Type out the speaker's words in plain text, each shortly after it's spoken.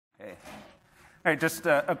All right, just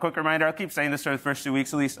a quick reminder. I'll keep saying this for the first 2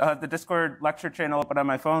 weeks at least. I'll have the Discord lecture channel open on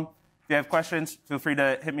my phone. If you have questions, feel free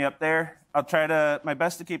to hit me up there. I'll try my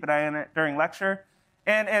best to keep an eye on it during lecture.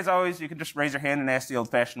 And as always, you can just raise your hand and ask the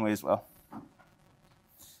old-fashioned way as well.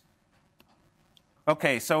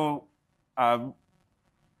 Okay, so I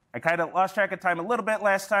kind of lost track of time a little bit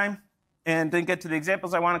last time and didn't get to the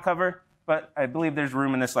examples I want to cover, but I believe there's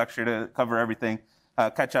room in this lecture to cover everything,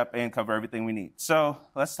 catch up and cover everything we need. So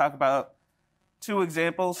let's talk about 2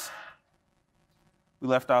 examples. We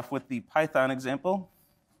left off with the Python example.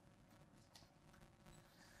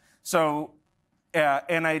 So,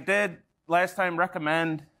 and I did last time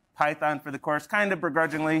recommend Python for the course, kind of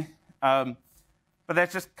begrudgingly, but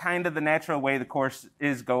that's just kind of the natural way the course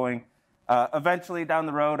is going. Eventually down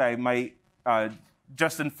the road, I might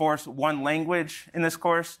just enforce one language in this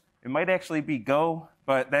course. It might actually be Go,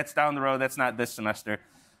 but that's down the road. That's not this semester.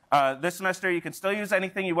 This semester, you can still use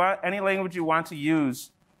anything you want, any language you want to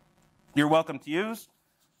use, you're welcome to use.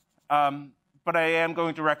 But I am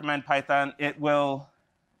going to recommend Python. It'll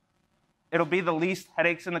be the least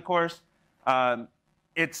headaches in the course.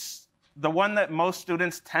 It's the one that most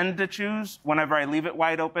students tend to choose whenever I leave it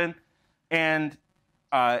wide open. And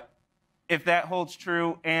if that holds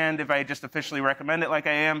true, and if I just officially recommend it like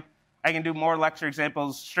I am, I can do more lecture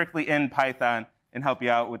examples strictly in Python and help you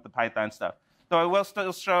out with the Python stuff. So I will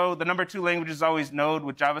still show the number 2 language is always Node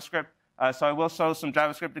with JavaScript. So I will show some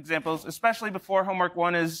JavaScript examples, especially before homework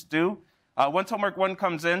 1 is due. Once homework 1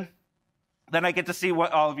 comes in, then I get to see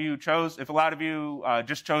what all of you chose. If a lot of you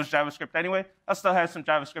just chose JavaScript anyway, I'll still have some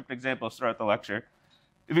JavaScript examples throughout the lecture.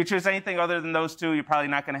 If you choose anything other than those 2, you're probably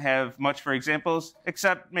not going to have much for examples,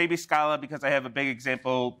 except maybe Scala, because I have a big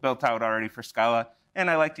example built out already for Scala, and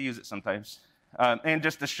I like to use it sometimes. And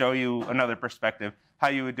just to show you another perspective, how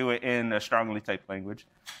you would do it in a strongly typed language.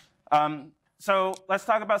 So let's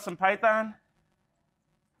talk about some Python.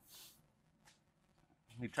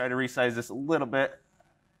 Let me try to resize this a little bit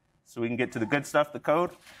so we can get to the good stuff, the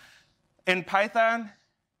code. In Python,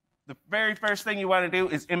 the very first thing you want to do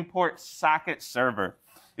is import socket server.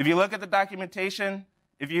 If you look at the documentation,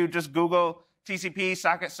 if you just Google TCP,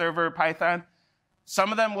 socket server, Python,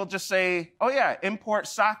 some of them will just say, oh yeah, import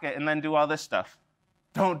socket, and then do all this stuff.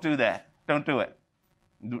 Don't do that. Don't do it.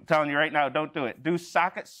 I'm telling you right now, don't do it. Do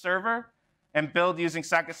socket server and build using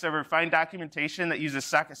socket server. Find documentation that uses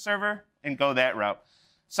socket server and go that route.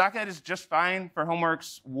 Socket is just fine for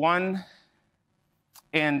homeworks 1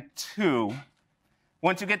 and 2.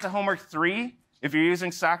 Once you get to homework 3, if you're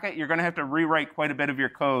using socket, you're going to have to rewrite quite a bit of your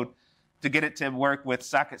code to get it to work with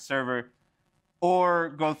socket server, or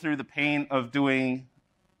go through the pain of doing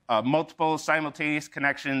multiple simultaneous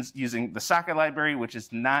connections using the socket library, which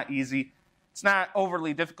is not easy. It's not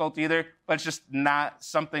overly difficult either, but it's just not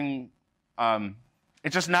something,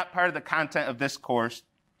 it's just not part of the content of this course.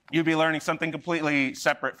 You'd be learning something completely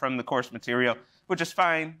separate from the course material, which is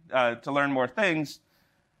fine to learn more things,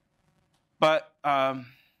 but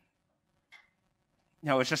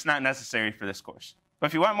it's just not necessary for this course. But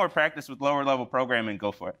if you want more practice with lower level programming,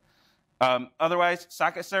 go for it. Otherwise,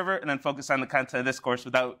 socket server, and then focus on the content of this course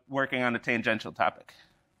without working on a tangential topic.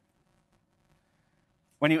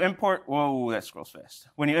 When you import, whoa, that scrolls fast.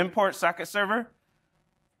 When you import socket server,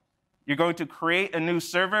 you're going to create a new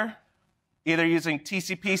server, either using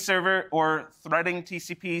TCP server or threading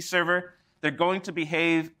TCP server. They're going to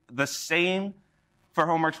behave the same for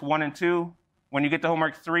homeworks 1 and 2. When you get to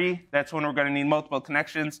homework 3, that's when we're going to need multiple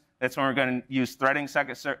connections. That's when we're going to use threading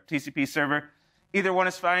TCP server. Either one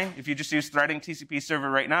is fine. If you just use threading TCP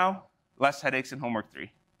server right now, less headaches in homework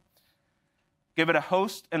 3. Give it a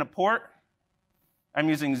host and a port. I'm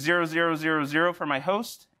using 0000 for my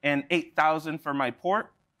host and 8000 for my port.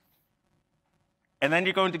 And then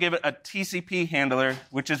you're going to give it a TCP handler,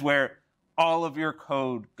 which is where all of your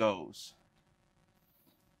code goes.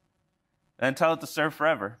 And tell it to serve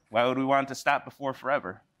forever. Why would we want it to stop before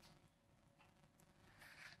forever?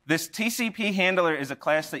 This TCP handler is a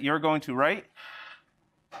class that you're going to write.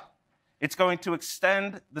 It's going to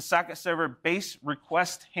extend the socket server base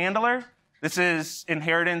request handler. This is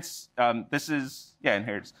inheritance. This is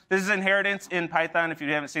inheritance in Python, if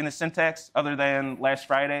you haven't seen the syntax, other than last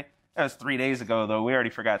Friday. That was 3 days ago, though. We already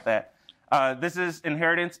forgot that. This is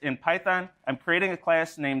inheritance in Python. I'm creating a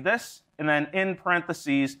class named this, and then in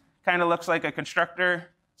parentheses, kind of looks like a constructor,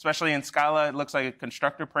 especially in Scala, it looks like a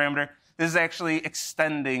constructor parameter. This is actually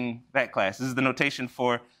extending that class. This is the notation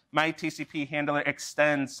for my TCP handler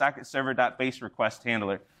extends socket server.base request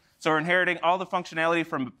handler. So we're inheriting all the functionality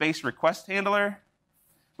from a base request handler,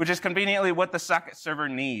 which is conveniently what the socket server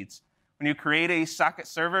needs. When you create a socket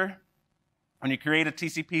server, when you create a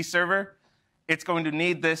TCP server, it's going to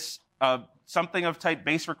need this something of type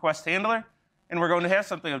base request handler, and we're going to have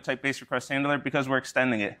something of type base request handler because we're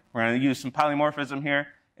extending it. We're going to use some polymorphism here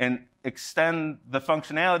and extend the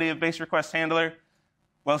functionality of base request handler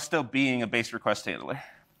while still being a base request handler.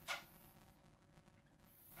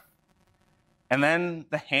 And then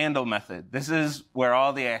the handle method. This is where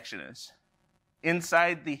all the action is.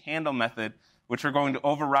 Inside the handle method, which we're going to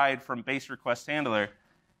override from base request handler,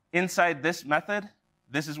 inside this method,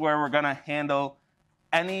 this is where we're going to handle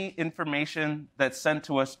any information that's sent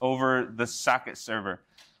to us over the socket server.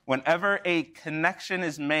 Whenever a connection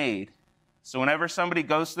is made, so whenever somebody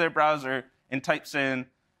goes to their browser and types in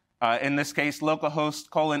this case, localhost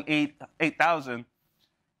 :8000,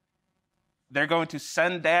 they're going to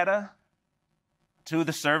send data to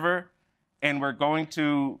the server, and we're going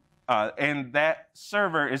to, and that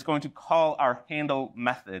server is going to call our handle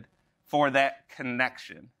method for that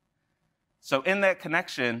connection. So in that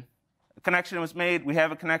connection, a connection was made, we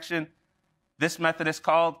have a connection, this method is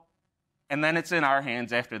called, and then it's in our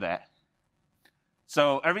hands after that.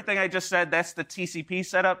 So everything I just said, that's the TCP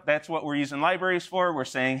setup. That's what we're using libraries for. We're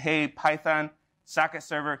saying, hey, Python, socket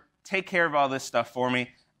server, take care of all this stuff for me.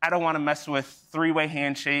 I don't want to mess with three-way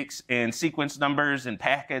handshakes and sequence numbers and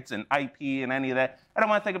packets and IP and any of that. I don't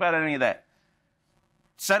want to think about any of that.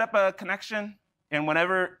 Set up a connection, and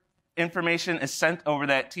whenever information is sent over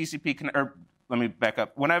that TCP, or let me back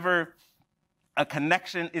up. Whenever a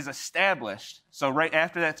connection is established, so right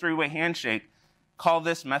after that three-way handshake, call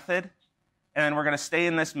this method, and then we're going to stay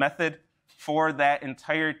in this method for that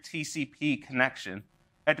entire TCP connection.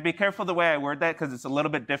 I have to be careful the way I word that because it's a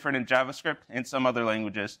little bit different in JavaScript and some other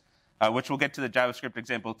languages, which we'll get to the JavaScript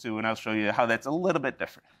example too, and I'll show you how that's a little bit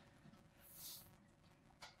different.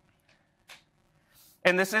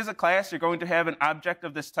 And this is a class. You're going to have an object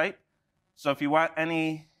of this type. So if you want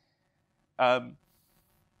any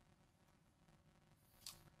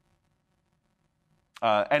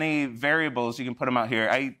variables, you can put them out here.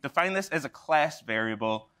 I define this as a class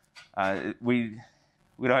variable. We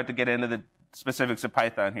don't have to get into the specifics of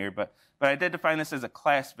Python here, but I did define this as a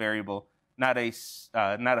class variable, not a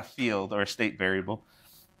field or a state variable.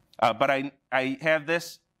 But I have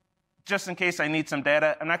this just in case I need some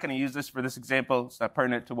data. I'm not going to use this for this example. It's not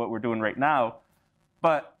pertinent to what we're doing right now.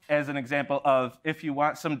 But as an example of if you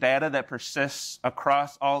want some data that persists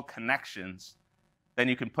across all connections, then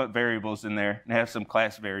you can put variables in there and have some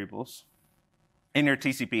class variables in your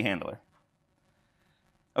TCP handler.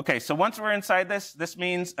 Okay, so once we're inside this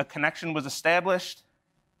means a connection was established.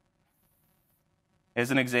 As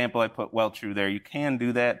an example, I put well true there. You can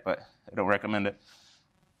do that, but I don't recommend it.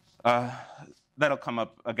 That'll come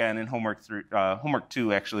up again in homework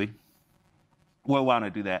 2, actually. We'll want to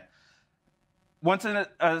do that. Once a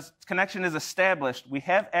connection is established, we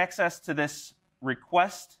have access to this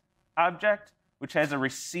request object, which has a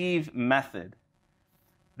receive method.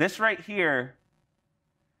 This right here,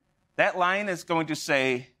 that line is going to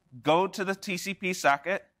say, go to the TCP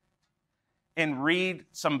socket and read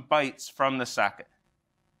some bytes from the socket.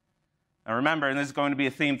 Now remember, and this is going to be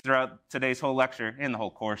a theme throughout today's whole lecture, and the whole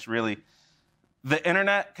course really, the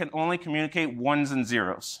internet can only communicate ones and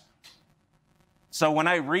zeros. So when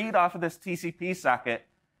I read off of this TCP socket,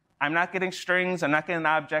 I'm not getting strings, I'm not getting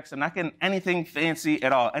objects, I'm not getting anything fancy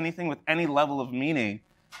at all, anything with any level of meaning.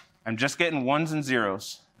 I'm just getting ones and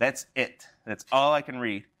zeros. That's it. That's all I can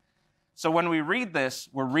read. So when we read this,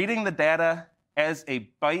 we're reading the data as a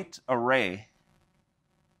byte array.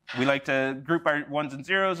 We like to group our ones and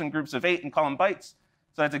zeros in groups of 8 and call them bytes.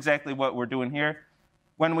 So that's exactly what we're doing here.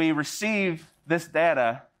 When we receive this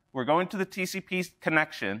data, we're going to the TCP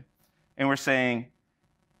connection, and we're saying,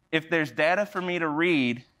 if there's data for me to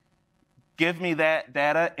read, give me that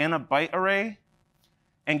data in a byte array,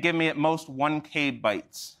 and give me at most 1K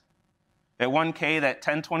bytes. That 1K, that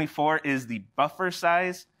 1024, is the buffer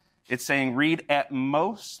size. It's saying read at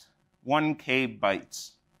most 1K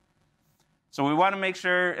bytes. So we want to make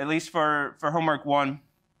sure, at least for homework 1,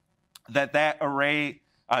 that array,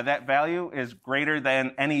 that value is greater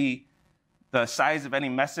than the size of any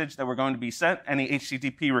message that we're going to be sent, any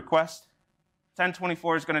HTTP request.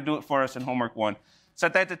 1024 is going to do it for us in homework 1.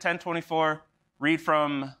 Set that to 1024, read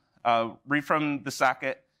from the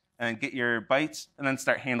socket, and get your bytes, and then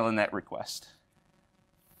start handling that request.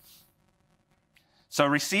 So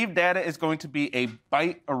receive data is going to be a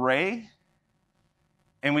byte array,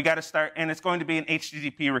 and we got to start, and it's going to be an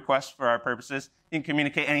HTTP request for our purposes. You can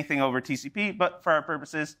communicate anything over TCP, but for our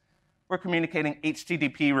purposes, we're communicating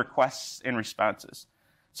HTTP requests and responses.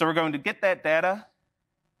 So we're going to get that data.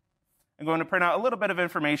 I'm going to print out a little bit of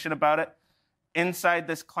information about it. Inside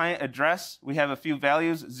this client address, we have a few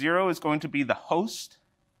values. 0 is going to be the host.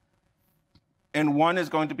 and 1 is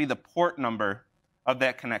going to be the port number of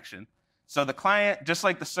that connection. So the client, just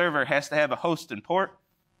like the server, has to have a host and port,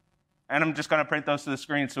 and I'm just going to print those to the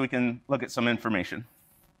screen so we can look at some information.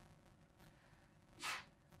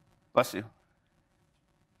 Bless you.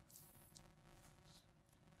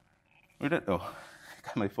 Where did, oh, I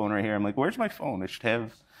got my phone right here. I'm like, where's my phone? I should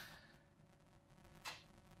have.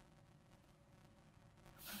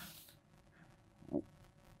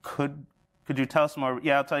 Could you tell us more?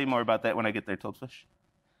 Yeah, I'll tell you more about that when I get there, Toadfish.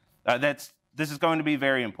 This is going to be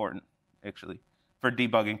very important, actually, for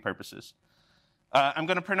debugging purposes. I'm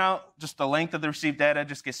going to print out just the length of the received data,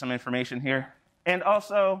 just get some information here. And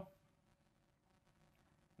also,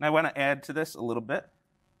 I want to add to this a little bit.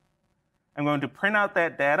 I'm going to print out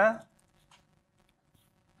that data,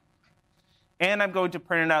 and I'm going to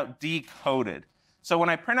print it out decoded. So when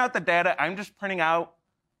I print out the data, I'm just printing out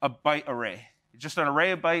a byte array. It's just an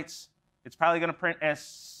array of bytes. It's probably going to print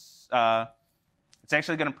as, it's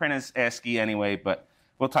actually going to print as ASCII anyway, but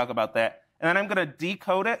we'll talk about that. And then I'm going to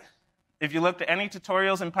decode it. If you looked at any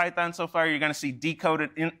tutorials in Python so far, you're going to see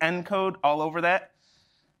decoded encode all over that.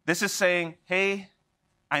 This is saying, hey,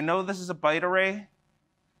 I know this is a byte array,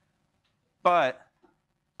 but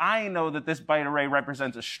I know that this byte array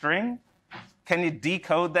represents a string. Can you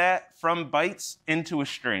decode that from bytes into a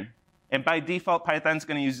string? And by default, Python's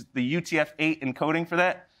going to use the UTF-8 encoding for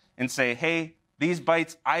that and say, hey, these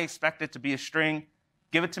bytes, I expect it to be a string.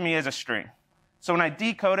 Give it to me as a string. So when I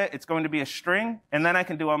decode it, it's going to be a string, and then I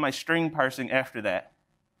can do all my string parsing after that.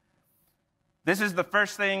 This is the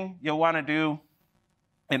first thing you'll want to do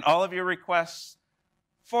in all of your requests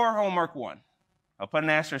for homework 1. I'll put an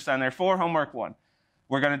asterisk on there, for homework 1.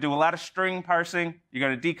 We're going to do a lot of string parsing. You're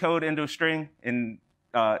going to decode into a string and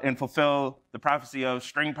fulfill the prophecy of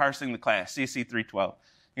string parsing the class, CSE 312.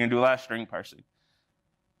 You're going to do a lot of string parsing.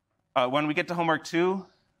 When we get to homework 2,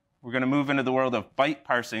 we're going to move into the world of byte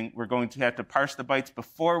parsing. We're going to have to parse the bytes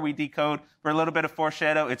before we decode. For a little bit of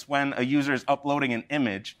foreshadow, it's when a user is uploading an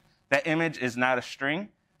image. That image is not a string,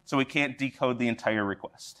 so we can't decode the entire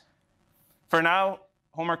request. For now,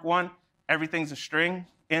 homework 1, everything's a string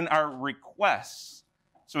in our requests,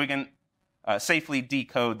 so we can safely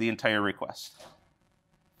decode the entire request.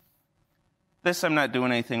 This I'm not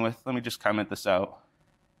doing anything with. Let me just comment this out.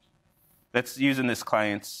 That's using this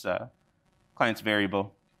client's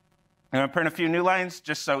variable. I'm going to print a few new lines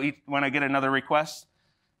just so when I get another request,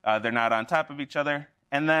 they're not on top of each other.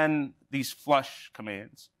 And then these flush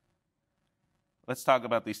commands. Let's talk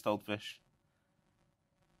about these toadfish.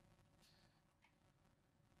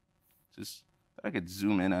 I could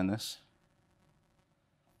zoom in on this.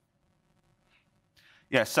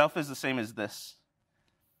 Yeah, self is the same as this.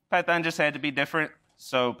 Python just had to be different,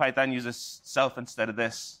 so Python uses self instead of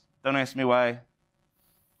this. Don't ask me why,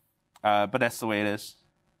 but that's the way it is.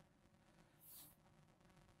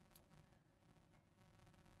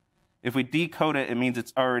 If we decode it, it means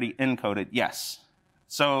it's already encoded. Yes.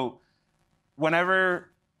 So whenever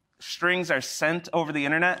strings are sent over the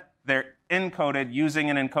internet, they're encoded using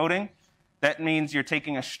an encoding. That means you're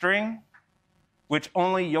taking a string, which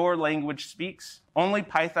only your language speaks. Only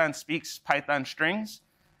Python speaks Python strings.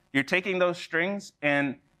 You're taking those strings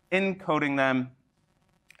and encoding them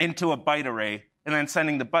into a byte array, and then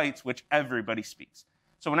sending the bytes, which everybody speaks.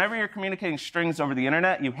 So whenever you're communicating strings over the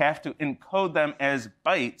internet, you have to encode them as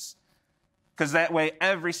bytes, because that way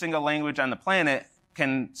every single language on the planet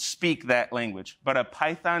can speak that language. But a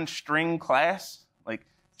Python string class, like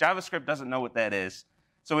JavaScript doesn't know what that is.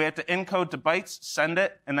 So we have to encode to bytes, send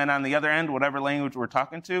it, and then on the other end, whatever language we're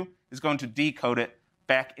talking to is going to decode it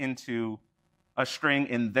back into a string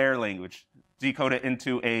in their language, decode it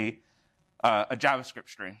into a JavaScript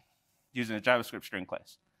string using a JavaScript string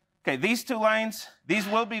class. Okay, these two lines, these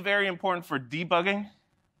will be very important for debugging.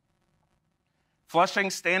 Flushing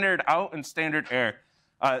standard out and standard error,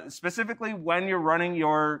 specifically when you're running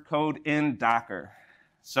your code in Docker.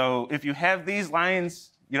 So if you have these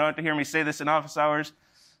lines, you don't have to hear me say this in office hours,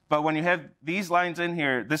 but when you have these lines in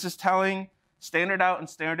here, this is telling standard out and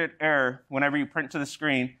standard error whenever you print to the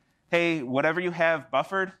screen, hey, whatever you have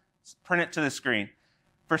buffered, print it to the screen.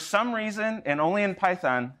 For some reason, and only in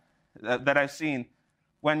Python that I've seen,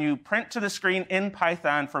 when you print to the screen in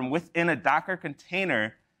Python from within a Docker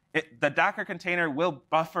container, the Docker container will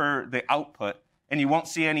buffer the output, and you won't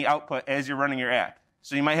see any output as you're running your app.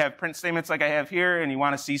 So you might have print statements like I have here, and you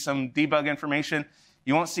want to see some debug information.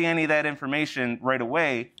 You won't see any of that information right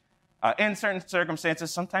away. In certain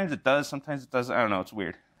circumstances, sometimes it does, sometimes it doesn't. I don't know, it's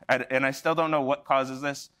weird. And I still don't know what causes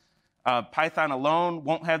this. Python alone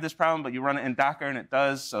won't have this problem, but you run it in Docker and it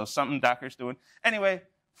does, so something Docker's doing. Anyway,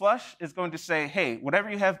 flush is going to say, hey, whatever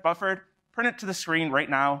you have buffered, print it to the screen right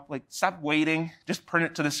now. Like, stop waiting. Just print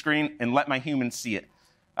it to the screen and let my human see it.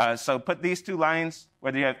 So put these 2 lines,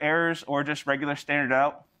 whether you have errors or just regular standard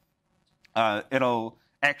out, it'll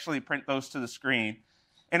actually print those to the screen.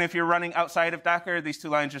 And if you're running outside of Docker, these 2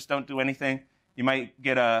 lines just don't do anything. You might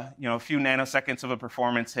get a few nanoseconds of a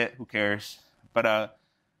performance hit. Who cares? But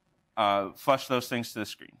flush those things to the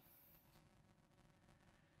screen.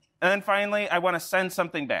 And then finally, I want to send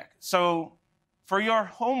something back. So for your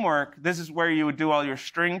homework, this is where you would do all your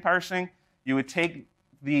string parsing. You would take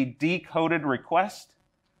the decoded request,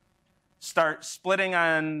 start splitting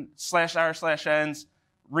on /r/ns,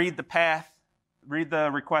 read the path, read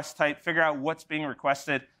the request type, figure out what's being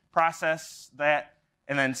requested, process that,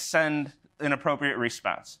 and then send an appropriate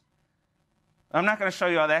response. I'm not going to show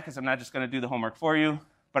you all that because I'm not just going to do the homework for you,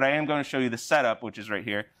 but I am going to show you the setup, which is right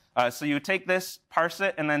here. So you would take this, parse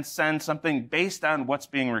it, and then send something based on what's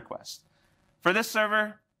being requested. For this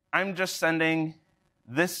server, I'm just sending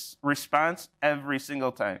this response every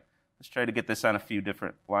single time. Let's try to get this on a few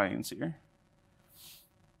different lines here.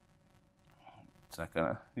 It's not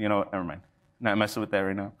gonna, you know what, never mind. Not messing with that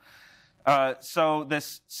right now. So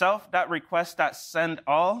this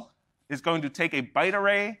self.request.sendAll is going to take a byte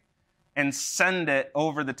array and send it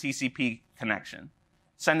over the TCP connection.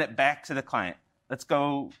 Send it back to the client. Let's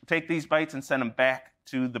go take these bytes and send them back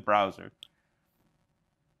to the browser.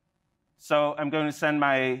 So I'm going to send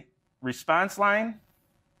my response line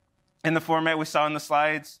in the format we saw in the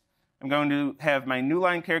slides. I'm going to have my new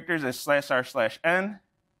line characters as /r/n.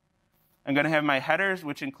 I'm going to have my headers,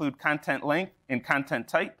 which include content length and content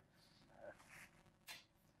type.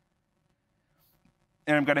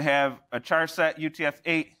 And I'm going to have a char set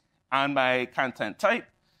UTF-8 on my content type,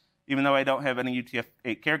 even though I don't have any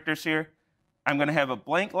UTF-8 characters here. I'm going to have a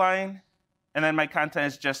blank line, and then my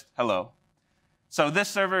content is just hello. So this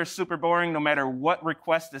server is super boring. No matter what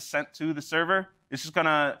request is sent to the server, it's just going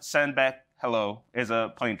to send back hello as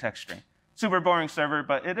a plain text string. Super boring server,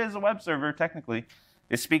 but it is a web server technically.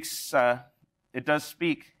 It speaks. It does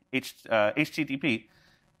speak HTTP.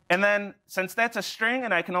 And then since that's a string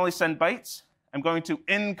and I can only send bytes, I'm going to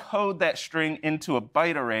encode that string into a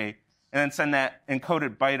byte array and then send that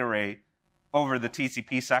encoded byte array over the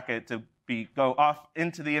TCP socket to go off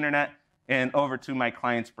into the internet and over to my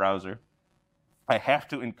client's browser. I have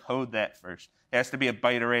to encode that first. It has to be a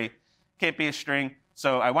byte array. Can't be a string.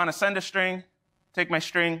 So I want to send a string, take my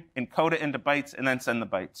string, encode it into bytes, and then send the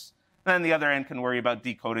bytes. And then the other end can worry about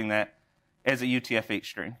decoding that as a UTF-8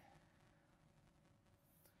 string.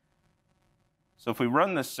 So if we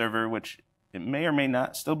run this server, which it may or may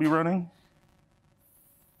not still be running.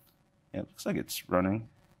 Yeah, it looks like it's running.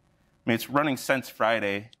 I mean, it's running since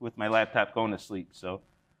Friday with my laptop going to sleep. So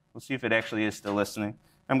we'll see if it actually is still listening.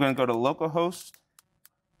 I'm going to go to localhost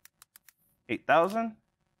 8000. And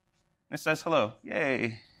it says hello.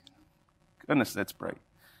 Yay. Goodness, that's bright.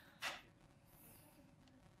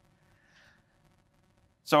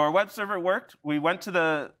 So our web server worked. We went to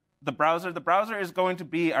the browser. The browser is going to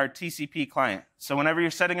be our TCP client. So whenever you're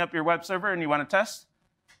setting up your web server and you want to test,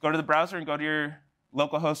 go to the browser and go to your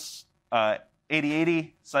localhost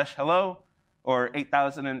 8080/hello, or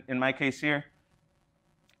 8000 in my case here.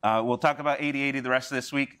 We'll talk about 8080 the rest of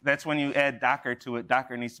this week. That's when you add Docker to it.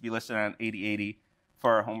 Docker needs to be listed on 8080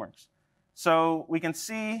 for our homeworks. So we can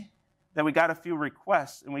see that we got a few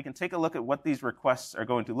requests, and we can take a look at what these requests are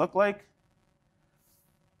going to look like.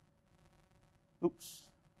 Oops.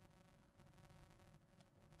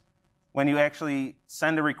 When you actually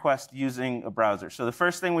send a request using a browser. So the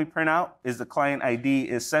first thing we print out is the client ID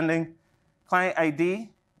is sending. Client ID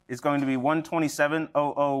is going to be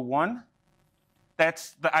 127.0.0.1.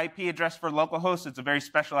 That's the IP address for localhost. It's a very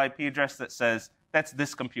special IP address that says that's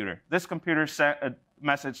this computer. This computer sent a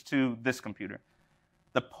message to this computer.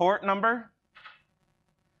 The port number,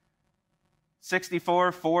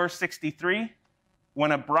 64463.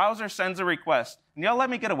 When a browser sends a request, and y'all let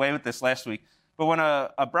me get away with this last week, but when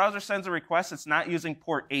a browser sends a request, it's not using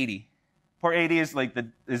port 80. Port 80 is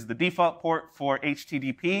the default port for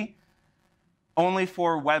HTTP, only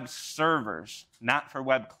for web servers, not for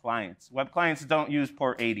web clients. Web clients don't use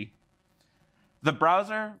port 80. The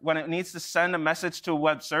browser, when it needs to send a message to a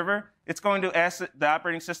web server, it's going to ask the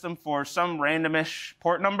operating system for some randomish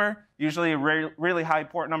port number, usually a really high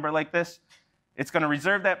port number like this. It's going to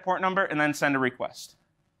reserve that port number and then send a request.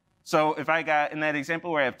 So if I got, in that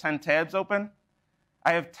example where I have 10 tabs open,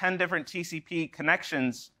 I have 10 different TCP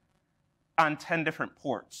connections on 10 different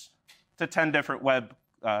ports to 10 different web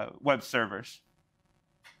servers.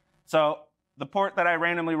 So the port that I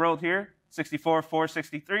randomly rolled here,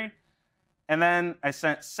 64463, and then I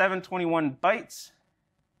sent 721 bytes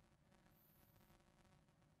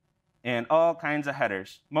and all kinds of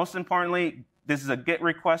headers. Most importantly, this is a GET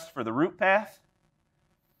request for the root path.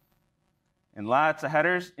 And lots of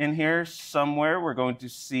headers. In here somewhere, we're going to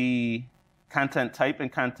see content type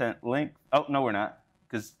and content length. Oh, no, we're not,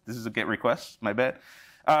 because this is a GET request. My bad.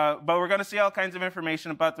 But we're going to see all kinds of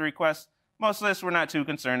information about the request. Most of this we're not too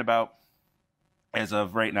concerned about as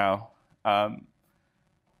of right now. And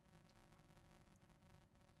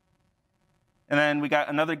then we got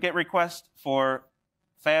another GET request for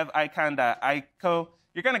favicon.ico.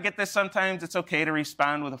 You're going to get this sometimes. It's okay to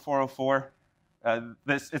respond with a 404.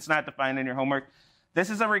 It's not defined in your homework. This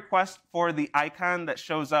is a request for the icon that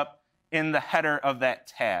shows up in the header of that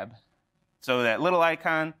tab. So that little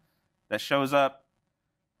icon that shows up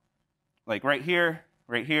like right here,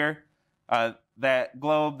 that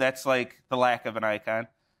globe, that's like the lack of an icon.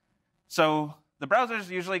 So the browser is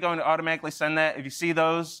usually going to automatically send that. If you see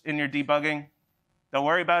those in your debugging, don't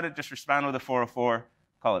worry about it. Just respond with a 404.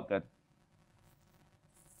 Call it good.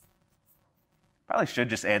 Probably should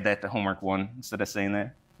just add that to homework 1 instead of saying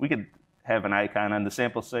that. We could have an icon on the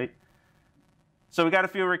sample site. So we got a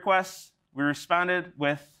few requests. We responded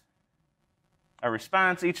with a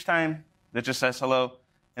response each time that just says hello.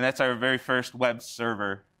 And that's our very first web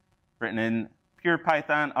server written in pure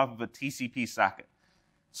Python off of a TCP socket.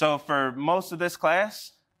 So for most of this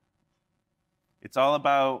class, it's all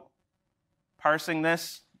about parsing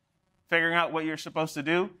this, figuring out what you're supposed to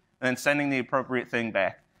do, and then sending the appropriate thing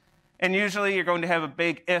back. And usually you're going to have a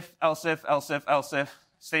big if, else if, else if, else if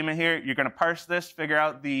statement here. You're going to parse this, figure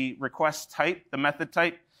out the request type, the method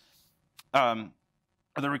type, or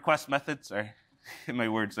the request method, sorry, my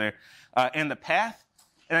words there, and the path.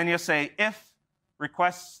 And then you'll say if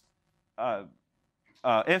request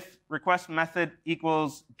method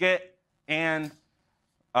equals get and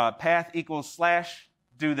path equals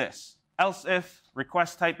 / do this. Else if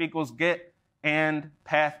request type equals get and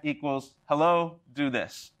path equals hello, do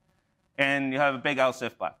this. And you have a big else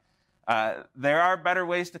if block. There are better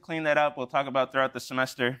ways to clean that up. We'll talk about throughout the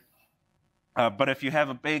semester. But if you have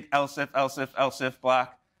a big else if, else if, else if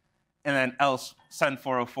block, and then else send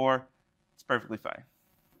 404, it's perfectly fine.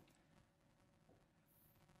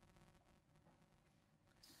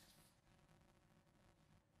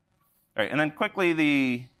 All right, and then quickly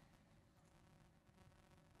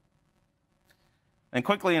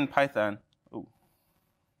in Python. Ooh.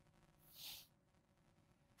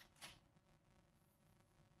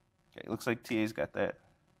 Okay, looks like TA's got that.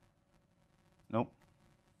 Nope.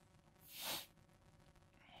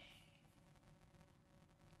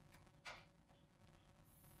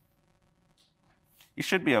 You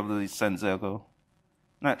should be able to send Zelgo.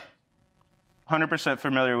 Not 100%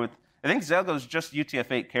 familiar with. I think Zelgo is just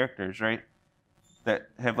UTF-8 characters, right? That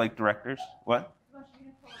have like directors. What?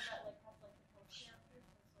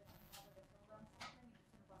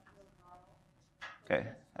 Okay,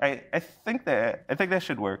 I think that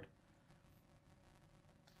should work.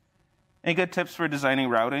 Any good tips for designing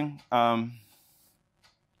routing? Yeah,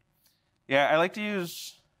 I like to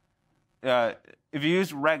use. If you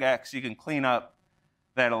use regex, you can clean up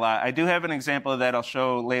that a lot. I do have an example of that I'll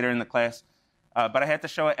show later in the class. But I had to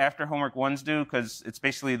show it after homework 1's due because it's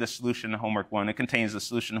basically the solution to homework 1. It contains the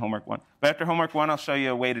solution to homework 1. But after homework 1, I'll show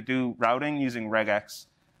you a way to do routing using regex,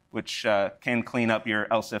 which can clean up your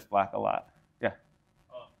else if block a lot. Yeah.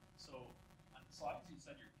 So on the slides, you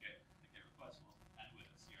said your GET request will end with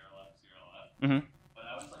a CRLF. Mm-hmm. But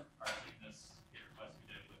I was like parsing this GET request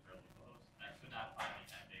we did with curly close, and I could not find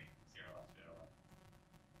the ending CRLF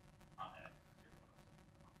on that.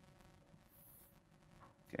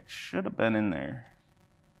 Okay, should have been in there.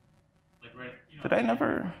 Like right, Did I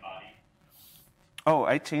never? Oh,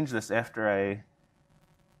 I changed this after I.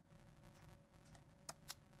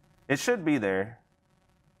 It should be there.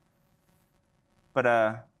 But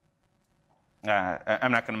I'm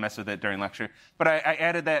not going to mess with it during lecture. But I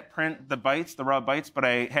added that print, the bytes, the raw bytes, but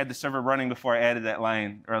I had the server running before I added that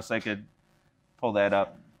line, or else I could pull that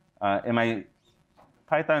up. And my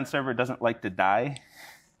Python server doesn't like to die.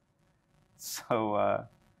 So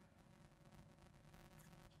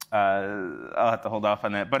I'll have to hold off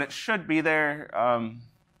on that. But it should be there. I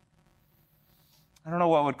don't know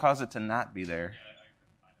what would cause it to not be there.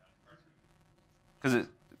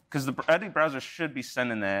 Because the editing browser should be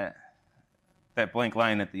sending that blank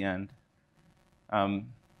line at the end. You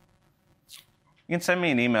can send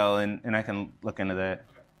me an email and I can look into that.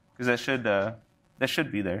 Because that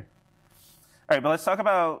should be there. All right, but let's talk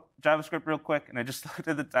about JavaScript real quick. And I just looked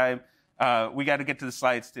at the time. We got to get to the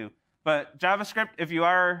slides too. But JavaScript, if you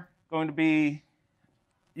are going to be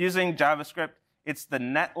using JavaScript, it's the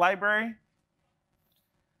net library.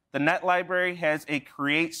 The net library has a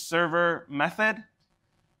create server method,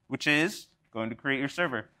 which is going to create your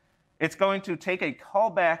server. It's going to take a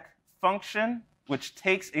callback function, which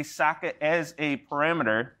takes a socket as a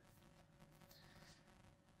parameter,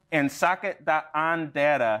 and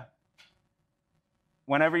socket.onData,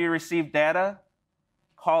 whenever you receive data,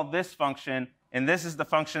 call this function, and this is the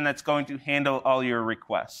function that's going to handle all your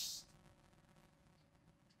requests.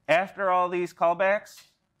 After all these callbacks,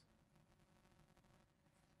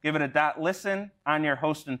 give it a .listen on your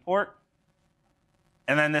host and port,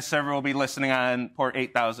 and then this server will be listening on port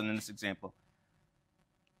 8000 in this example.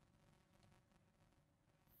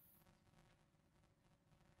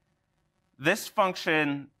 This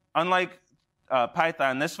function, unlike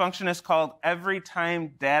Python, this function is called every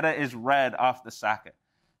time data is read off the socket.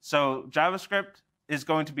 So JavaScript is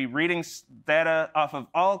going to be reading data off of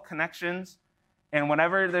all connections, and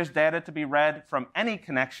whenever there's data to be read from any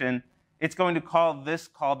connection, it's going to call this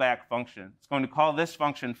callback function. It's going to call this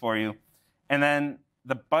function for you, and then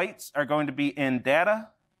the bytes are going to be in data,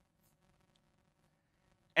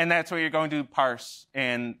 and that's what you're going to parse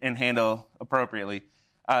and handle appropriately.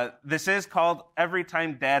 This is called every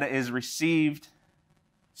time data is received.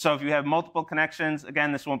 So if you have multiple connections,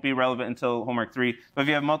 again, this won't be relevant until homework 3, but if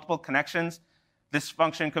you have multiple connections, this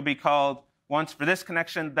function could be called once for this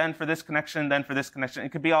connection, then for this connection, then for this connection. It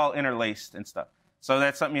could be all interlaced and stuff. So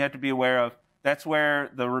that's something you have to be aware of. That's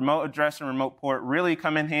where the remote address and remote port really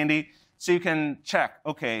come in handy. So you can check,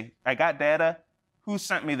 okay, I got data. Who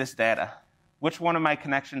sent me this data? Which one of my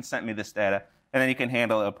connections sent me this data? And then you can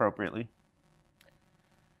handle it appropriately.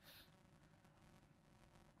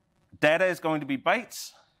 Data is going to be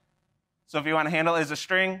bytes. So if you want to handle it as a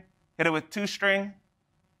string, hit it with toString.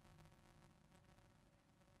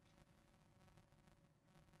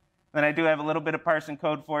 Then I do have a little bit of parsing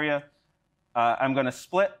code for you. I'm going to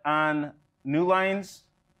split on new lines,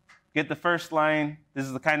 get the first line. This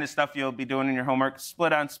is the kind of stuff you'll be doing in your homework.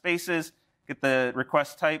 Split on spaces, get the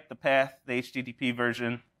request type, the path, the HTTP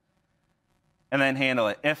version, and then handle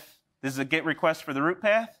it. If this is a GET request for the root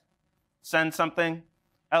path, send something,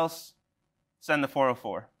 else send the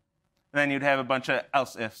 404. And then you'd have a bunch of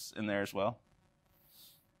else ifs in there as well.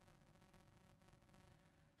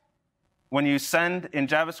 When you send in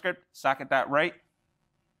JavaScript, socket.write.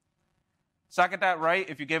 Socket.write,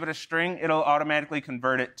 if you give it a string, it'll automatically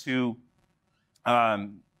convert it to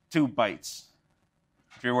bytes,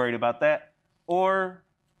 if you're worried about that. Or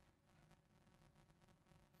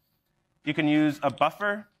you can use a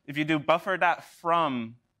buffer. If you do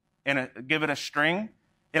buffer.from and give it a string,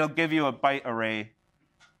 it'll give you a byte array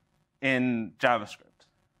in JavaScript.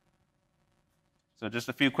 So just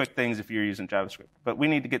a few quick things if you're using JavaScript. But we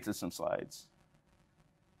need to get to some slides.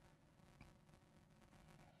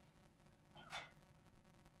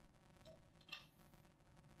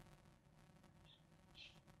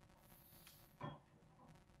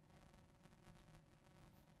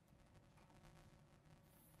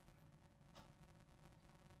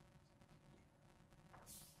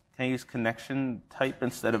 Can I use connection type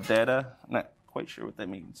instead of data? I'm not quite sure what that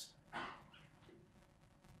means.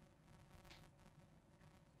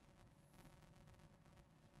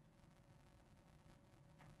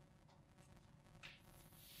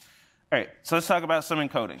 All right, so let's talk about some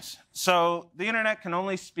encodings. So the internet can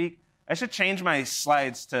only speak. I should change my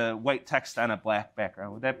slides to white text on a black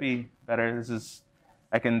background. Would that be better?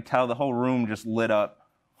 I can tell the whole room just lit up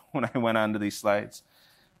when I went onto these slides.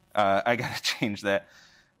 I got to change that.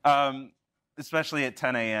 Especially at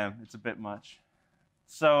 10 a.m. It's a bit much.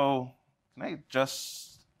 So can I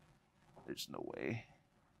just, there's no way.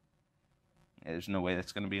 Yeah, there's no way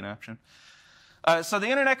that's going to be an option. So the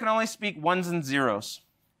internet can only speak ones and zeros.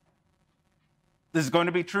 This is going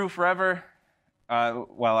to be true forever.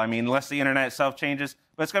 Well, I mean, unless the internet itself changes,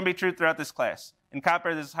 but it's going to be true throughout this class. In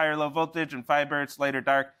copper, this is higher low voltage. In fiber, it's light or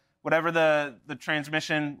dark. Whatever the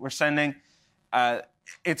transmission we're sending,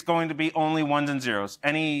 it's going to be only ones and zeros.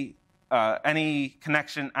 Any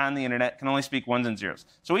connection on the internet can only speak ones and zeros.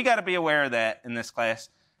 So we got to be aware of that in this class.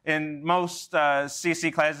 In most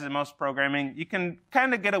CSE classes and most programming, you can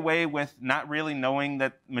kind of get away with not really knowing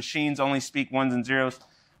that machines only speak ones and zeros.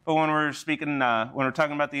 But when we're speaking, when we're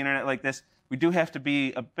talking about the internet like this, we do have to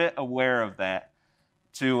be a bit aware of that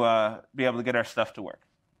to be able to get our stuff to work.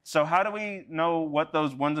 So how do we know what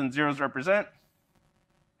those ones and zeros represent?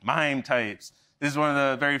 MIME types. This is one of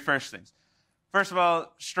the very first things. First of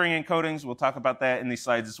all, string encodings. We'll talk about that in these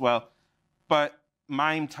slides as well. But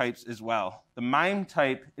MIME types as well. The MIME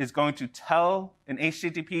type is going to tell an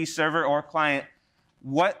HTTP server or client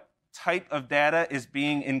what type of data is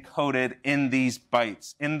being encoded in these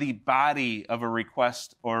bytes, in the body of a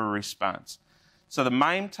request or a response. So the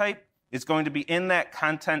MIME type is going to be in that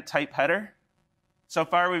content type header. So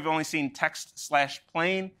far, we've only seen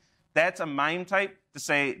text/plain. That's a MIME type to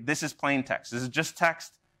say this is plain text. This is just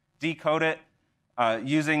text, decode it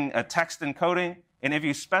using a text encoding. And if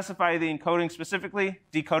you specify the encoding specifically,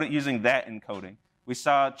 decode it using that encoding. We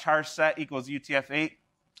saw char set equals UTF-8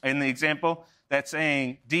 in the example. That's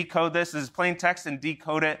saying decode this as plain text and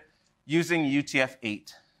decode it using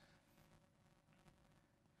UTF-8.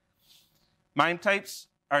 MIME types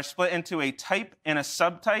are split into a type and a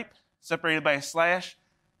subtype, separated by a slash.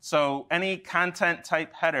 So any content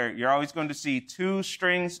type header, you're always going to see two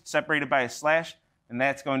strings separated by a slash, and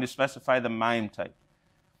that's going to specify the MIME type.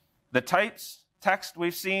 The types, text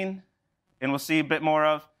we've seen, and we'll see a bit more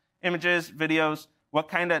of, images, videos, what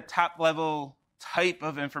kind of top-level type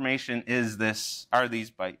of information are these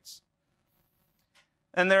bytes?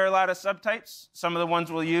 And there are a lot of subtypes. Some of the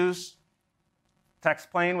ones we'll use, text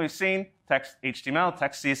plain we've seen, text HTML,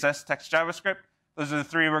 text CSS, text JavaScript. Those are the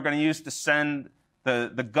three we're going to use to send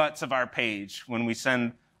the guts of our page when we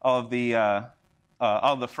send all the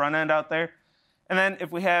front end out there. And then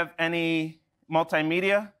if we have any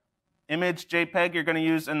multimedia, image, JPEG, you're going to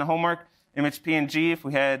use in the homework, image PNG if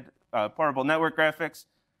we had portable network graphics.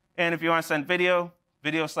 And if you want to send video,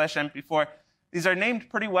 video/MP4. These are named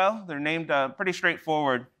pretty well. They're named pretty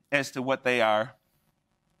straightforward as to what they are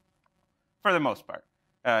for the most part.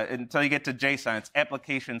 Until you get to JSON, it's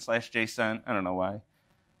application/JSON. I don't know why.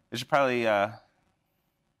 I should probably,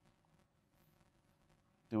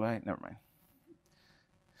 do I? Never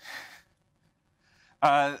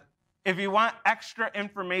mind. If you want extra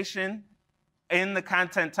information in the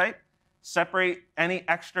content type, separate any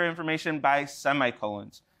extra information by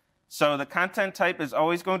semicolons. So the content type is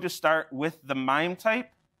always going to start with the MIME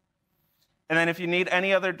type. And then if you need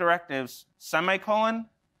any other directives, semicolon,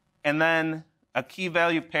 and then a key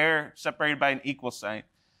value pair separated by an equal sign.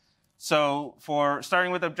 So for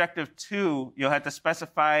starting with objective 2, you'll have to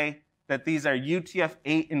specify that these are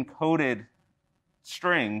UTF-8 encoded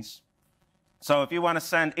strings. So if you want to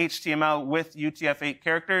send HTML with UTF-8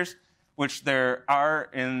 characters, which there are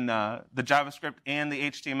in the JavaScript and the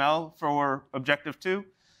HTML for objective 2,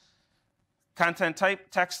 content type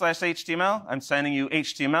text/HTML, I'm sending you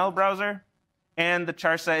HTML browser, and the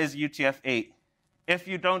char set is UTF-8. If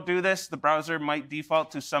you don't do this, the browser might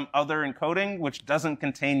default to some other encoding which doesn't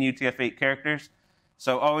contain UTF-8 characters.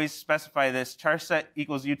 So always specify this char set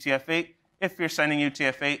equals UTF-8 if you're sending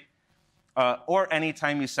UTF-8, or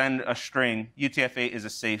anytime you send a string, UTF-8 is a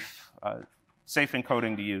safe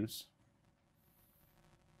encoding to use.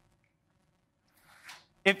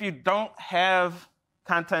 If you don't have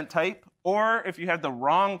content type, or if you have the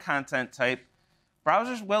wrong content type,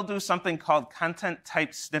 browsers will do something called content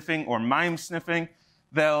type sniffing or MIME sniffing.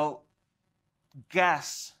 They'll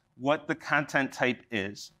guess what the content type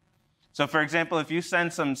is. So for example, if you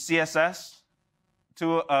send some CSS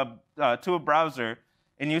to a browser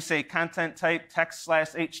and you say content type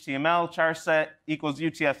text/HTML char set equals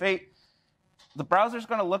UTF-8, the browser's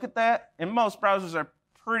going to look at that, and most browsers are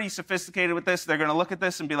pretty sophisticated with this. They're going to look at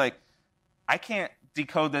this and be like, I can't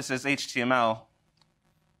decode this as HTML,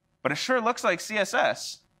 but it sure looks like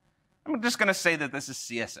CSS. I'm just going to say that this is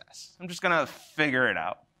CSS. I'm just going to figure it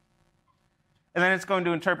out. And then it's going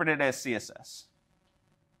to interpret it as CSS.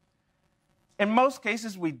 In most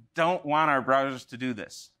cases, we don't want our browsers to do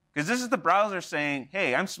this, because this is the browser saying,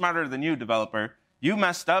 hey, I'm smarter than you, developer. You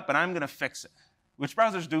messed up, and I'm going to fix it, which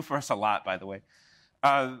browsers do for us a lot, by the way.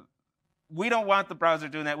 We don't want the browser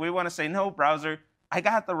doing that. We want to say, no, browser, I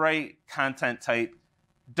got the right content type.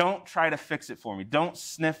 Don't try to fix it for me. Don't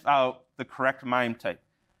sniff out the correct MIME type.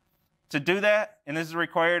 To do that, and this is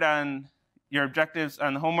required on your objectives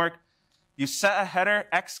on the homework, you set a header,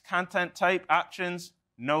 X content type, options,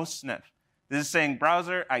 no sniff. This is saying,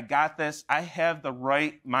 browser, I got this. I have the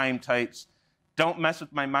right MIME types. Don't mess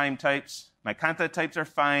with my MIME types. My content types are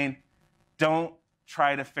fine. Don't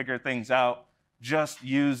try to figure things out. Just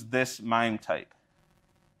use this MIME type.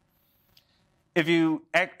 If you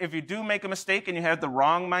do make a mistake and you have the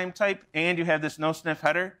wrong MIME type and you have this no sniff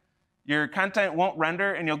header, your content won't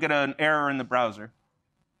render and you'll get an error in the browser,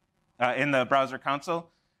 console,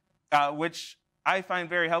 which I find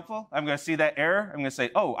very helpful. I'm going to see that error. I'm going to say,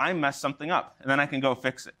 oh, I messed something up, and then I can go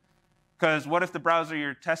fix it. Because what if the browser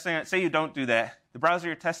you're testing on, say you don't do that, the browser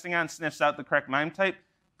you're testing on sniffs out the correct MIME type,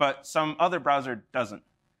 but some other browser doesn't?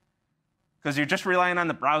 Because you're just relying on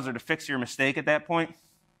the browser to fix your mistake at that point.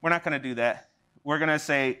 We're not going to do that. We're going to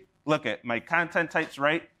say, look, my content type's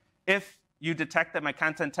right. If you detect that my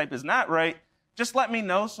content type is not right, just let me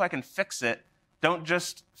know so I can fix it. Don't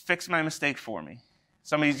just fix my mistake for me.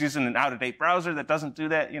 Somebody's using an out-of-date browser that doesn't do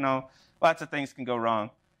that. Lots of things can go wrong.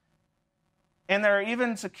 And there are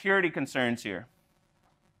even security concerns here.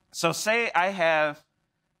 So say I have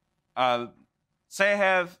a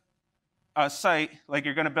site, like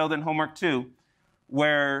you're going to build in homework 2,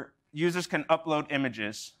 where users can upload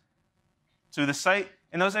images to the site,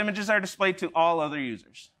 and those images are displayed to all other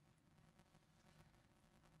users.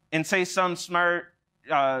 And say some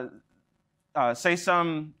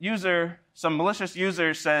malicious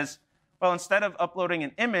user says, well, instead of uploading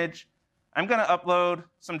an image, I'm going to upload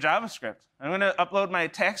some JavaScript. I'm going to upload my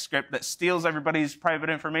attack script that steals everybody's private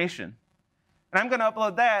information. And I'm going to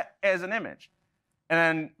upload that as an image. And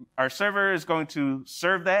then our server is going to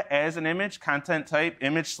serve that as an image, content type,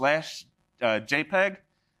 image/JPEG.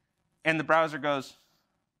 And the browser goes,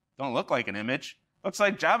 don't look like an image. Looks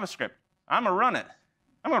like JavaScript. I'm going to run it.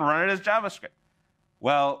 I'm going to run it as JavaScript.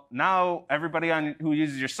 Well, now everybody who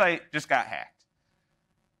uses your site just got hacked.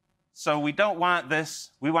 So we don't want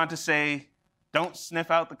this. We want to say, don't sniff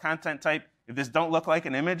out the content type. If this don't look like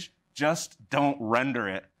an image, just don't render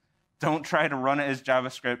it. Don't try to run it as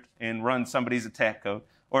JavaScript and run somebody's attack code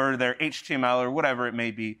or their HTML or whatever it may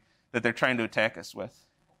be that they're trying to attack us with.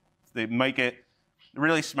 They might get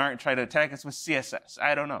really smart and try to attack us with CSS.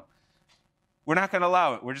 I don't know. We're not going to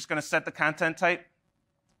allow it. We're just going to set the content type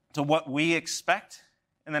to what we expect.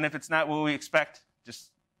 And then if it's not what we expect, just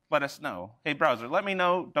let us know. Hey, browser, let me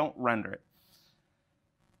know. Don't render it.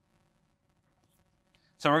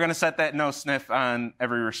 So we're going to set that no sniff on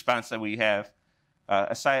every response that we have.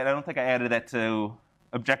 Aside, I don't think I added that to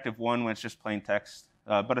objective 1 when it's just plain text.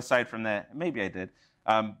 But aside from that, maybe I did.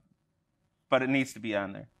 But it needs to be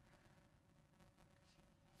on there.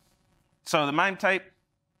 So the MIME type,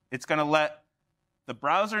 it's going to let the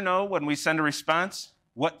browser know when we send a response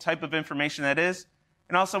what type of information that is.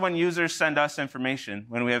 And also when users send us information,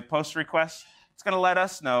 when we have post requests, it's going to let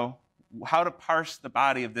us know how to parse the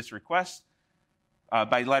body of this request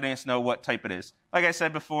by letting us know what type it is. Like I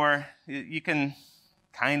said before, you can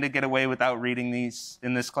kind of get away without reading these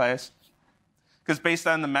in this class. Because based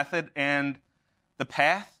on the method and the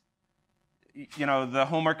path, the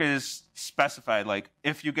homework is specified. Like,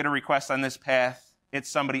 if you get a request on this path, it's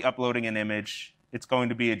somebody uploading an image. It's going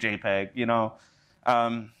to be a JPEG,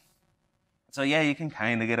 So yeah, you can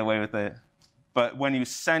kind of get away with it. But when you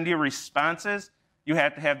send your responses, you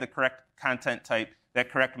have to have the correct content type,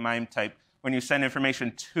 that correct MIME type, when you send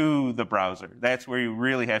information to the browser. That's where you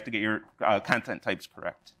really have to get your content types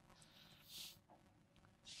correct.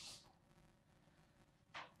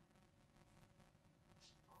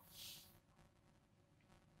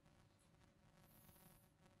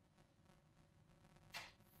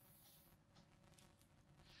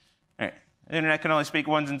 All right. The internet can only speak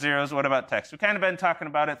ones and zeros. What about text? We've kind of been talking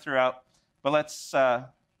about it throughout, but let's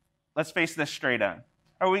face this straight on.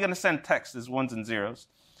 Are we going to send text as ones and zeros?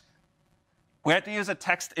 We have to use a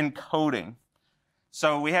text encoding.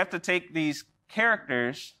 So we have to take these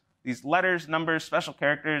characters, these letters, numbers, special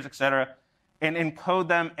characters, etc., and encode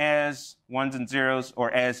them as ones and zeros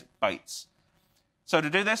or as bytes. So to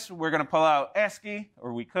do this, we're going to pull out ASCII,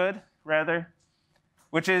 or we could, rather,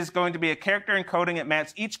 which is going to be a character encoding. It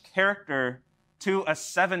maps each character to a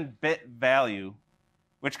 7-bit value,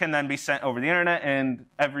 which can then be sent over the internet, and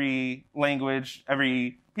every language,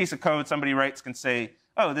 every piece of code somebody writes can say,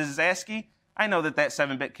 oh, this is ASCII. I know that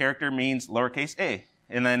 7-bit character means lowercase a,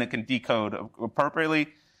 and then it can decode appropriately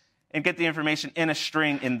and get the information in a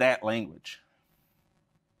string in that language.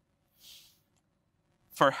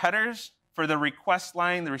 For headers, for the request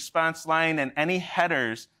line, the response line, and any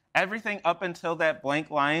headers, everything up until that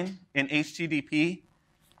blank line in HTTP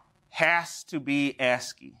has to be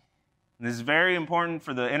ASCII. And this is very important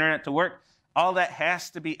for the internet to work. All that has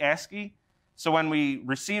to be ASCII. So when we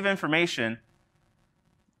receive information,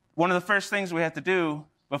 one of the first things we have to do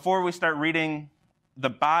before we start reading the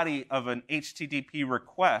body of an HTTP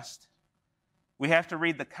request, we have to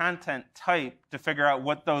read the content type to figure out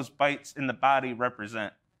what those bytes in the body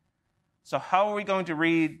represent. So how are we going to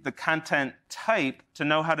read the content type to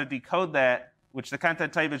know how to decode that, which the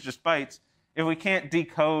content type is just bytes, if we can't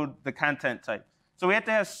decode the content type? So we have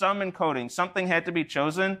to have some encoding. Something had to be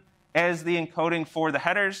chosen as the encoding for the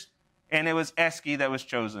headers, and it was ASCII that was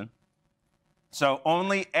chosen. So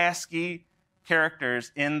only ASCII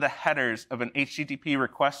characters in the headers of an HTTP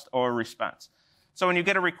request or response. So when you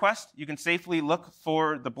get a request, you can safely look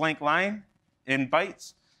for the blank line in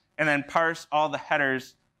bytes and then parse all the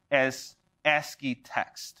headers as ASCII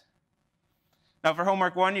text. Now for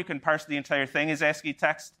homework 1, you can parse the entire thing as ASCII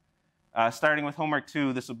text. Starting with homework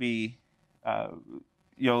 2, this will be,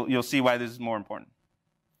 you'll see why this is more important.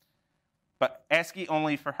 But ASCII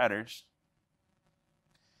only for headers.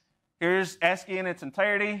 Here's ASCII in its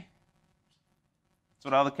entirety. That's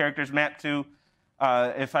what all the characters map to.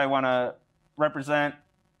 If I want to represent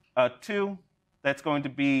 2, that's going to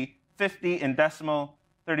be 50 in decimal,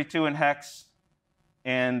 32 in hex,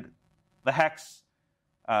 and the hex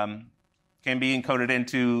can be encoded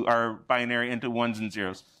into our binary into ones and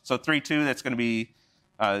zeros. So 32, that's going to be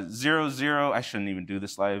 0, 0, I shouldn't even do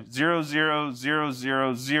this live, 0, 0, 0,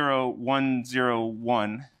 0, 0, 1, 0,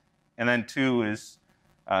 1, and then 2 is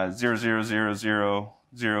 0, 0, 0, 0,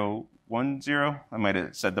 0, 1, 0. I might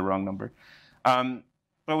have said the wrong number.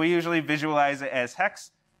 But we usually visualize it as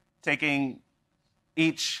hex, taking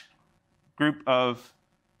each group of,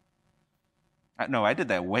 no, I did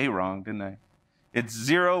that way wrong, didn't I? It's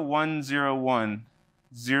 0, 1, 0, 1,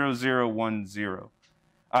 0, 0, 1, 0.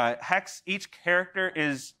 Hex, each character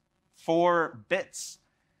is 4 bits,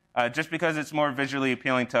 just because it's more visually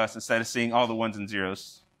appealing to us instead of seeing all the ones and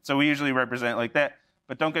zeros. So we usually represent it like that,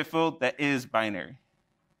 but don't get fooled, that is binary.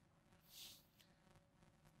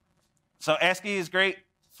 So ASCII is great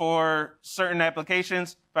for certain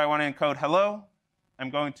applications. If I want to encode hello, I'm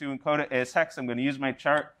going to encode it as hex. I'm going to use my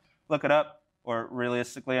chart, look it up, or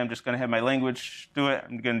realistically, I'm just going to have my language do it.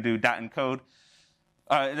 I'm going to do dot encode.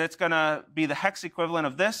 That's going to be the hex equivalent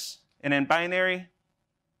of this. And in binary,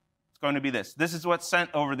 it's going to be this. This is what's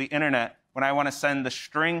sent over the internet when I want to send the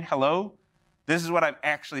string hello. This is what I'm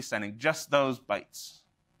actually sending, just those bytes.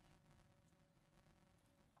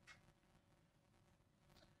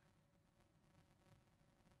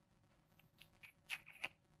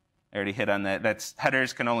 I already hit on that. That's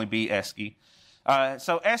headers can only be ASCII.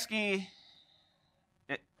 So ASCII,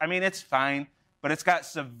 it's fine, but it's got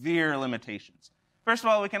severe limitations. First of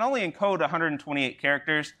all, we can only encode 128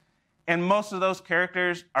 characters, and most of those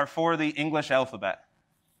characters are for the English alphabet.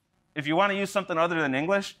 If you want to use something other than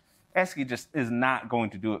English, ASCII just is not going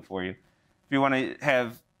to do it for you. If you want to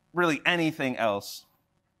have really anything else,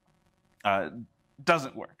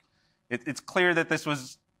 doesn't work. It's clear that this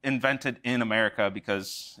was invented in America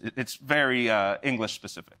because it's very English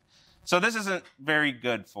specific. So this isn't very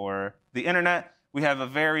good for the internet. We have a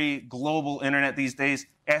very global internet these days.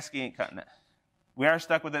 ASCII ain't cutting it. We are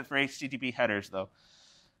stuck with it for HTTP headers, though.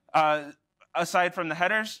 Aside from the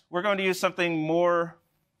headers, we're going to use something more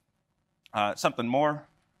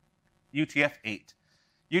UTF-8.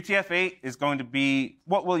 UTF-8 is going to be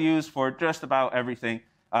what we'll use for just about everything.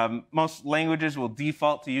 Most languages will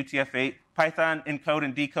default to UTF-8. Python encode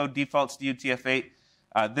and decode defaults to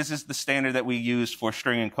UTF-8. This is the standard that we use for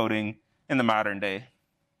string encoding in the modern day.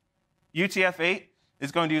 UTF-8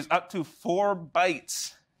 is going to use up to 4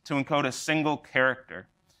 bytes to encode a single character.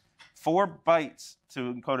 4 bytes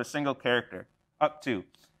to encode a single character, up to.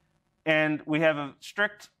 And we have a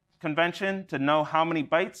strict convention to know how many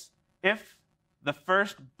bytes. If the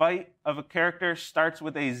first byte of a character starts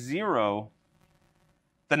with a 0,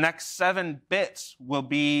 the next 7 bits will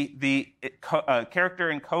be the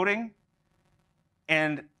character encoding,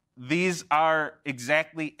 and these are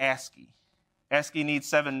exactly ASCII. ASCII needs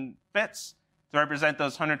 7 bits to represent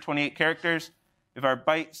those 128 characters. If our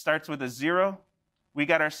byte starts with a 0, we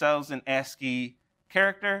got ourselves an ASCII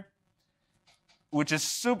character, which is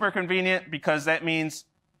super convenient because that means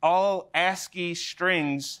all ASCII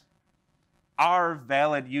strings are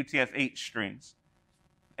valid UTF-8 strings.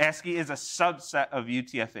 ASCII is a subset of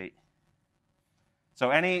UTF-8.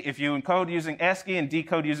 So if you encode using ASCII and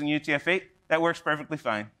decode using UTF-8, that works perfectly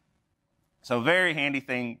fine. So very handy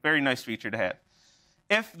thing, very nice feature to have.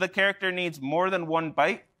 If the character needs more than 1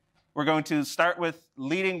 byte, we're going to start with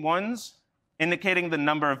leading ones, indicating the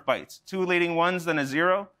number of bytes. 2 leading ones, then a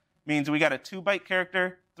 0, means we got a 2-byte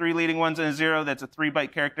character. 3 leading ones and a 0, that's a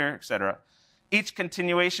 3-byte character, etc. Each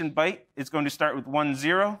continuation byte is going to start with 1,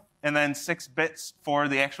 0, and then 6 bits for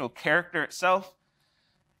the actual character itself.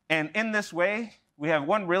 And in this way, we have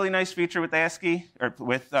one really nice feature with ASCII, or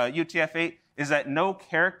with UTF-8, is that no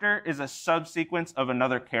character is a subsequence of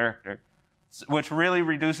another character, which really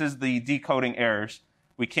reduces the decoding errors.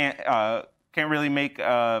 We can't really make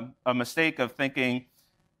a mistake of thinking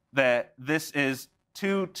that this is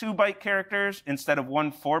 2 2-byte characters instead of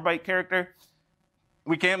 1 4-byte character.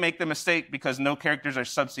 We can't make the mistake because no characters are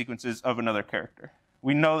subsequences of another character.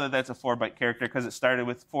 We know that that's a 4-byte character because it started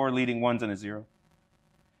with 4 leading ones and a 0.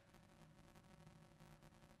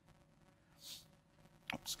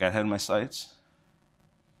 Oops, got ahead of my slides.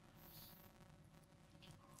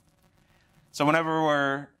 So whenever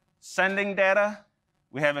we're sending data,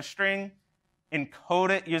 we have a string, encode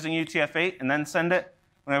it using UTF-8, and then send it.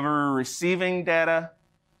 Whenever we're receiving data,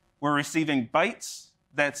 we're receiving bytes.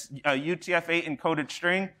 That's a UTF-8 encoded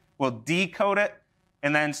string. We'll decode it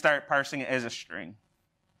and then start parsing it as a string.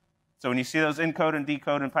 So when you see those encode and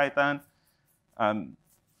decode in Python,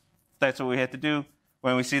 that's what we have to do.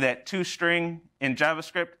 When we see that toString in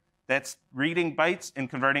JavaScript, That's reading bytes and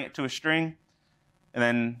converting it to a string. And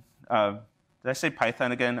then, did I say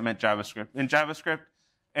Python again? I meant JavaScript. In JavaScript,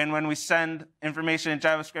 and when we send information in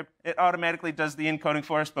JavaScript, it automatically does the encoding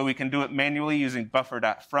for us, but we can do it manually using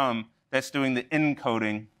buffer.from. That's doing the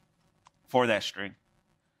encoding for that string.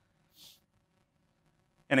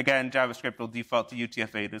 And again, JavaScript will default to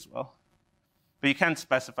UTF-8 as well. But you can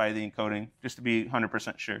specify the encoding just to be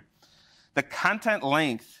 100% sure. The content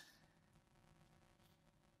length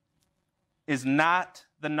is not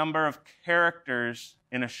the number of characters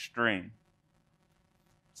in a string.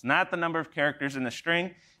 It's not the number of characters in the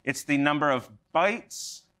string. It's the number of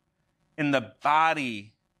bytes in the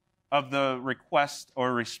body of the request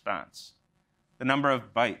or response. The number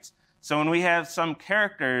of bytes. So when we have some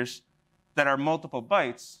characters that are multiple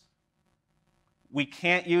bytes, we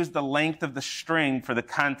can't use the length of the string for the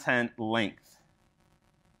content length.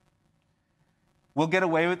 We'll get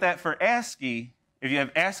away with that for ASCII. If you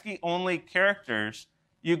have ASCII-only characters,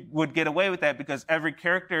 you would get away with that because every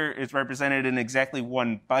character is represented in exactly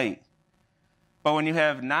 1 byte. But when you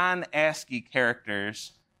have non-ASCII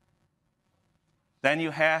characters, then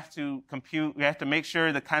you have to make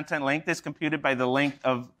sure the content length is computed by the length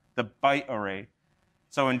of the byte array.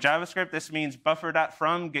 So in JavaScript, this means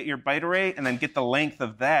buffer.from, get your byte array, and then get the length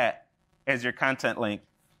of that as your content length.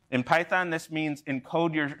 In Python, this means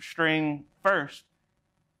encode your string first,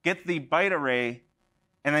 get the byte array,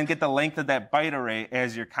 and then get the length of that byte array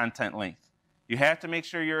as your content length. You have to make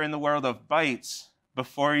sure you're in the world of bytes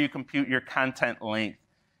before you compute your content length.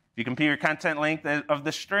 If you compute your content length of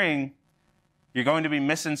the string, you're going to be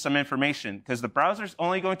missing some information because the browser's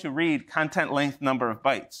only going to read content length number of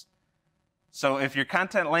bytes. So if your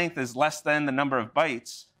content length is less than the number of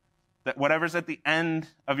bytes, that whatever's at the end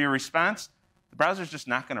of your response, the browser's just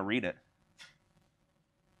not going to read it.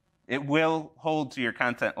 It will hold to your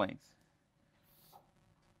content length.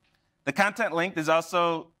 The content length is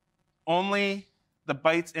also only the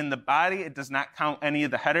bytes in the body. It does not count any of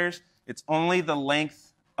the headers. It's only the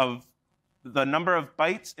length of the number of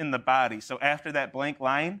bytes in the body. So after that blank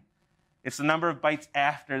line, it's the number of bytes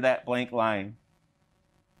after that blank line.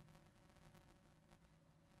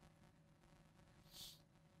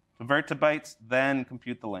 Convert to bytes, then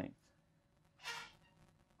compute the length.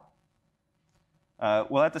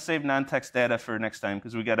 We'll have to save non-text data for next time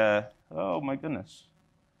because we got oh my goodness.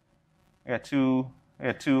 I got two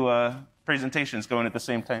presentations going at the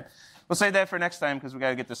same time. We'll save that for next time because we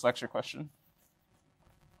got to get this lecture question.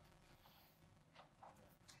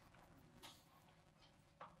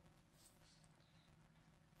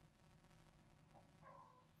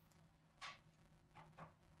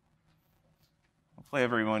 Hopefully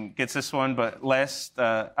everyone gets this one, but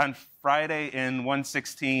on Friday in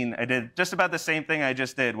 116, I did just about the same thing I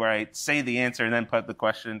just did, where I say the answer and then put the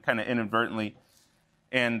question kind of inadvertently.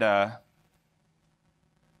 And,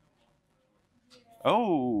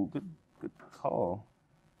 oh, good call.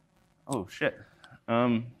 Oh, shit.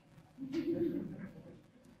 I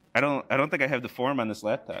don't think I have the form on this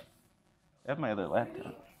laptop. I have my other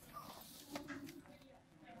laptop.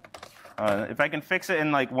 If I can fix it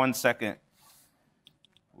in like 1 second,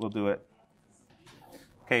 we'll do it.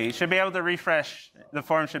 Okay, you should be able to refresh. The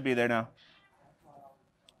form should be there now.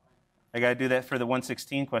 I got to do that for the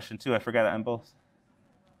 116 question, too. I forgot it on both.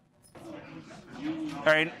 All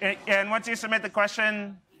right, and once you submit the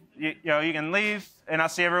question, you can leave, and I'll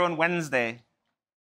see everyone Wednesday.